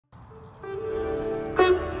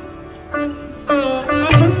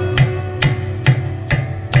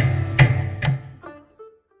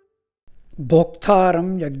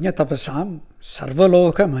Bhoktaram yajna tapasam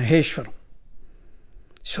sarvaloka maheshwaram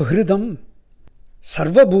suhridam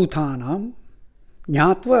sarvabhutanam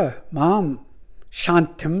jnatva mam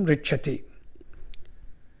shantim richati.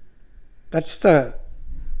 That's the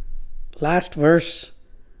last verse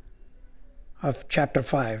of chapter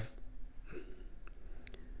 5.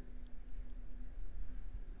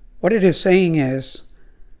 What it is saying is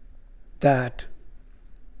that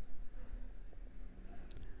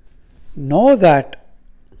know that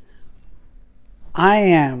I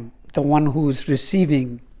am the one who is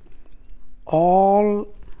receiving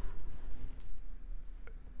all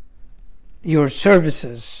your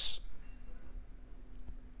services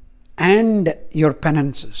and your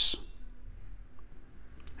penances,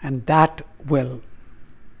 and that will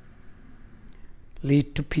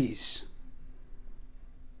lead to peace.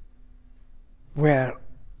 Where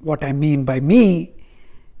what I mean by me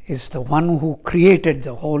is the one who created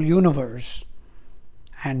the whole universe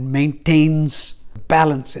and maintains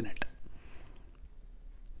balance in it.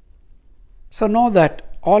 So know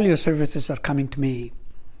that all your services are coming to me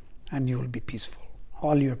and you will be peaceful.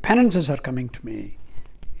 All your penances are coming to me,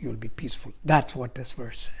 you will be peaceful. That's what this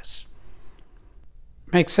verse says.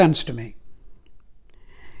 Makes sense to me.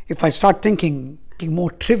 If I start thinking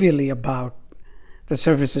more trivially about the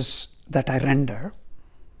services that I render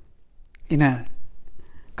in a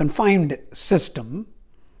confined system,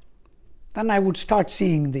 then I would start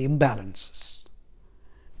seeing the imbalances.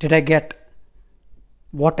 Did I get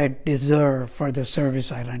what I deserve for the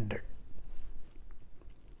service I rendered?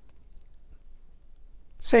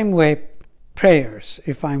 Same way, prayers.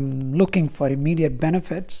 If I'm looking for immediate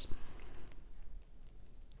benefits,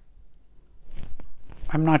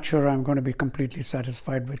 I'm not sure I'm going to be completely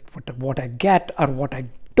satisfied with what I get or what I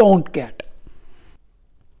don't get.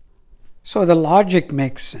 So the logic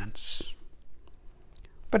makes sense.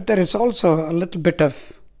 But there is also a little bit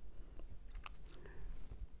of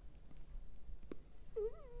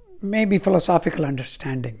maybe philosophical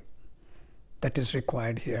understanding that is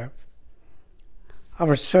required here.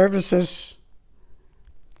 Our services,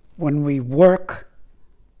 when we work,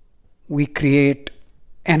 we create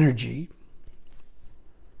energy.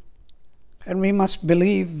 And we must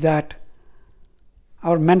believe that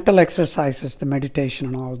our mental exercises, the meditation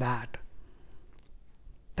and all that,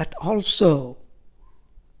 that also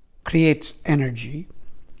creates energy.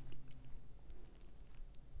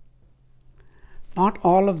 Not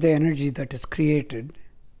all of the energy that is created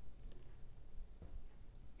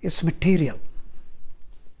is material.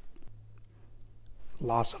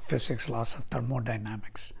 Laws of physics, laws of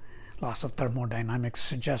thermodynamics. Laws of thermodynamics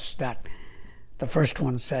suggests that the first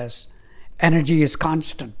one says energy is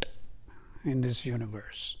constant in this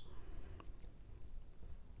universe.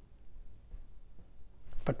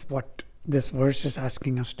 But what this verse is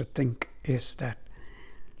asking us to think is that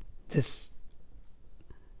this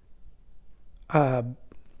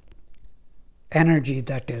energy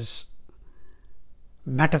that is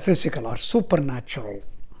metaphysical or supernatural,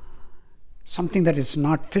 something that is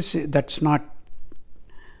not that's not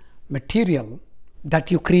material,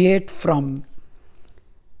 that you create from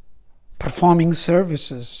performing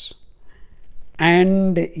services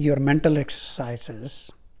and your mental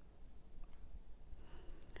exercises,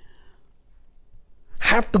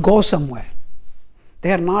 have to go somewhere.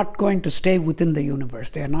 They are not going to stay within the universe.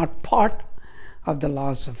 They are not part of the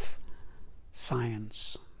laws of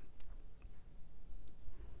science.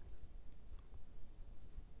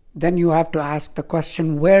 Then you have to ask the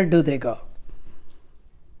question, where do they go?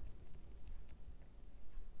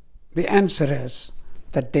 The answer is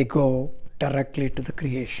that they go directly to the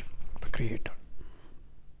creation, the Creator.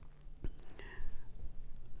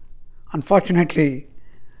 Unfortunately,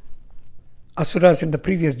 Asuras in the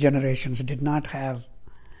previous generations did not have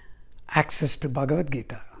access to Bhagavad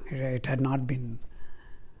Gita. It had not been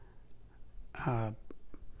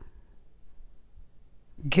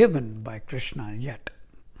given by Krishna yet.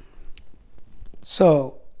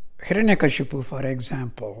 So, Hiranyakashipu, for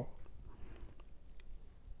example,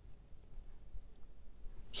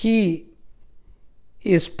 he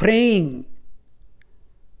is praying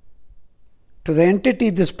to the entity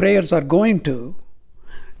these prayers are going to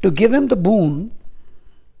give him the boon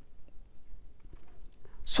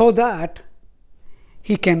so that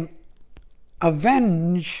he can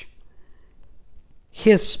avenge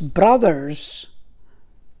his brother's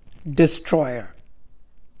destroyer,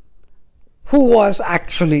 who was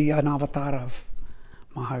actually an avatar of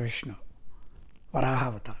Mahavishnu, Varaha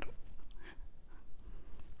avatar.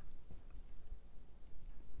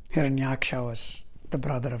 Hiranyaksha was the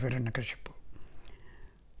brother of Hiranyakashipu.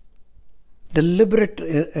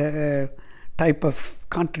 type of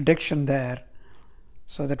contradiction there,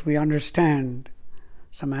 so that we understand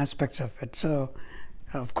some aspects of it. So,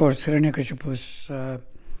 of course, Hiranyakashipu's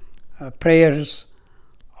prayers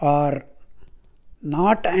are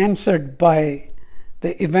not answered by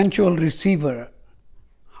the eventual receiver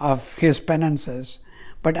of his penances,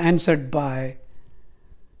 but answered by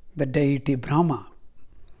the deity Brahma,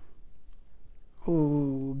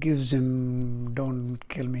 who gives him, don't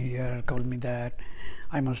kill me here, kill me that,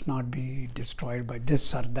 I must not be destroyed by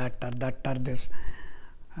this or that or this.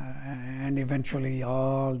 And eventually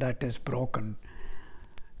all that is broken.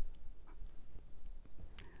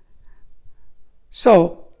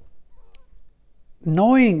 So,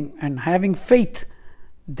 knowing and having faith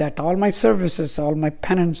that all my services, all my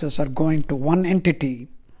penances are going to one entity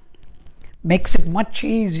makes it much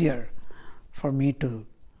easier for me to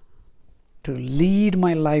lead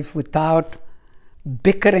my life without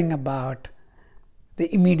bickering about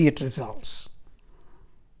the immediate results.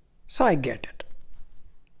 So I get it.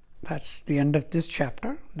 That's the end of this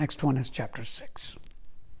chapter. Next one is chapter 6.